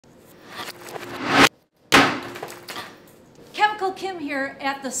Kim here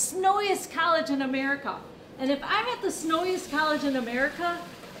at the snowiest college in America. And if I'm at the snowiest college in America,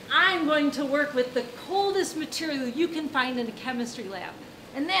 I'm going to work with the coldest material you can find in a chemistry lab.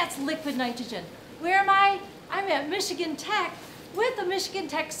 And that's liquid nitrogen. Where am I? I'm at Michigan Tech with a Michigan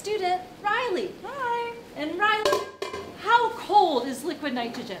Tech student, Riley. Hi. And Riley, how cold is liquid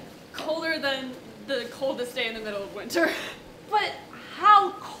nitrogen? Colder than the coldest day in the middle of winter. But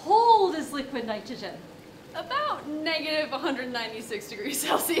how cold is liquid nitrogen? About negative 196 degrees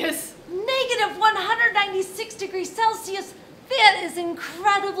Celsius. Negative 196 degrees Celsius? That is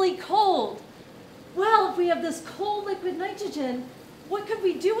incredibly cold. Well, if we have this cold liquid nitrogen, what could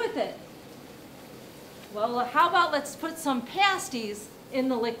we do with it? Well, how about let's put some pasties in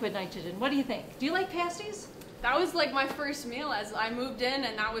the liquid nitrogen. What do you think? Do you like pasties? That was like my first meal as I moved in,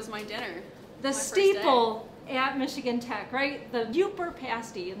 and that was my dinner. The staple at Michigan Tech, right? The Upper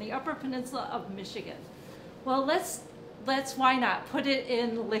pasty in the Upper Peninsula of Michigan. Well, let's why not put it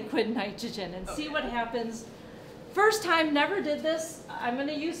in liquid nitrogen and see what happens. First time, never did this. I'm going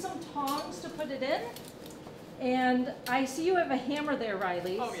to use some tongs to put it in. And I see you have a hammer there,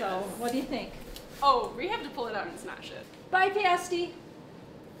 Riley. Oh, so yes. What do you think? Oh, we have to pull it out and smash it. Bye, pasty.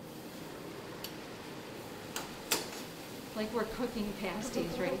 Like we're cooking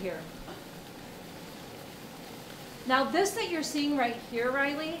pasties right here. Now this that you're seeing right here,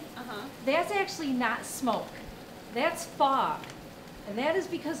 Riley, that's actually not smoke. That's fog. And that is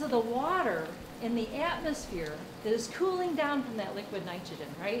because of the water in the atmosphere that is cooling down from that liquid nitrogen,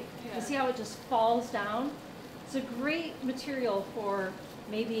 right? Yeah. You see how it just falls down? It's a great material for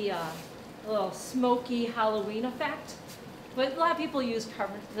maybe a little smoky Halloween effect. But a lot of people use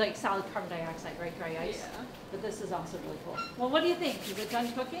like solid carbon dioxide, right? Dry ice. Yeah. But this is also really cool. Well, what do you think? Is it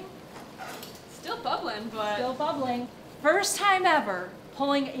done cooking? Still bubbling, but... Still bubbling. First time ever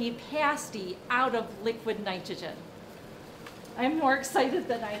pulling a pasty out of liquid nitrogen. I'm more excited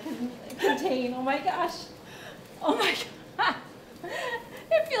than I can contain. Oh my gosh. Oh my God.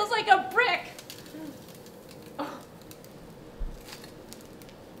 It feels like a brick.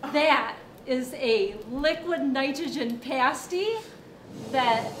 That is a liquid nitrogen pasty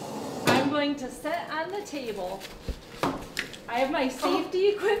that I'm going to set on the table. I have my safety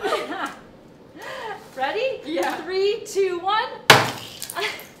equipment on. Ready? Yeah. 3, 2, 1.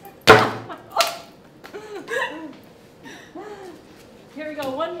 Here we go,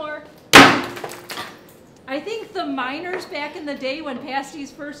 one more. I think the miners back in the day when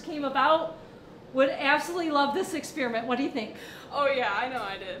pasties first came about would absolutely love this experiment. What do you think? Oh yeah, I know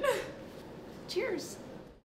I did. Cheers.